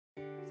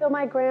So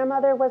my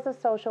grandmother was a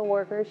social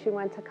worker. She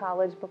went to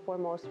college before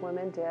most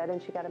women did, and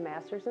she got a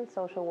master's in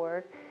social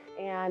work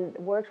and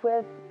worked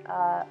with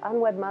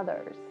unwed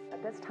mothers.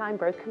 At this time,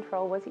 birth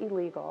control was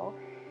illegal,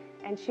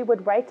 and she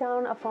would write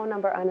down a phone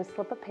number on a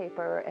slip of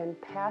paper and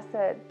pass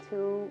it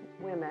to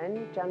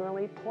women,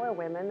 generally poor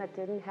women that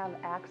didn't have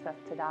access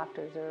to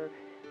doctors or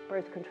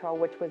birth control,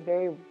 which was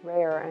very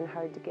rare and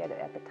hard to get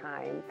at the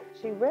time.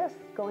 She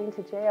risked going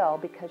to jail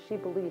because she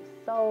believed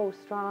so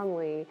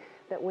strongly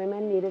that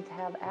women needed to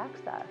have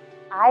access.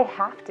 I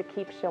have to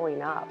keep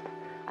showing up.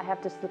 I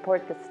have to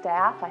support the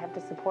staff. I have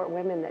to support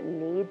women that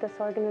need this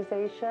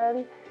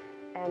organization,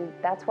 and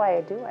that's why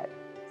I do it.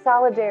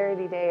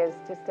 Solidarity Day is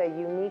just a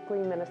uniquely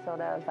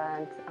Minnesota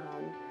event,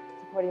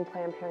 supporting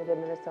Planned Parenthood,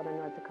 Minnesota,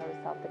 North Dakota,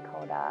 South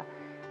Dakota.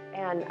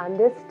 And on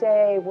this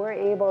day, we're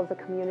able as a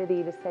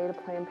community to say to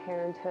Planned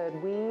Parenthood,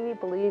 we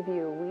believe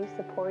you, we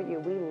support you,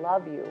 we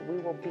love you, we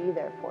will be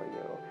there for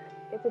you.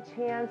 It's a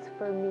chance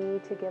for me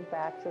to give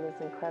back to this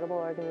incredible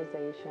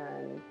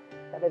organization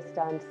that has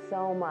done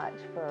so much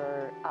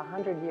for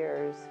 100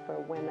 years for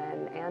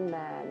women and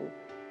men.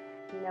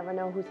 You never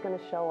know who's going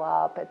to show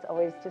up. It's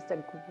always just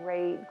a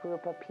great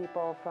group of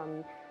people,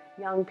 from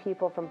young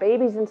people, from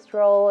babies in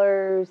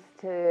strollers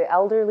to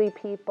elderly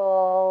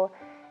people.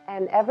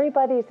 And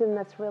everybody's in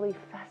this really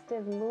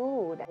festive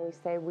mood. And we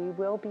say, we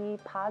will be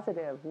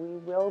positive. We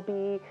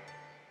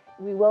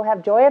will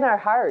have joy in our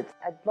hearts.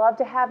 I'd love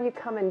to have you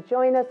come and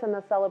join us in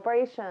the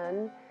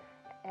celebration.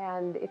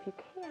 And if you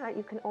can't,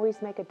 you can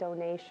always make a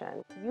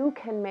donation. You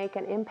can make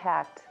an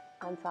impact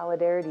on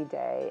Solidarity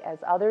Day. As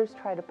others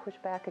try to push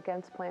back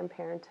against Planned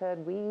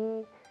Parenthood,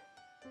 we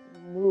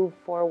move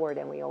forward,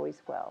 and we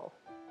always will.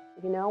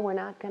 You know, we're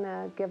not going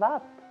to give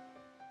up.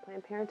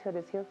 Planned Parenthood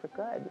is here for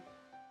good.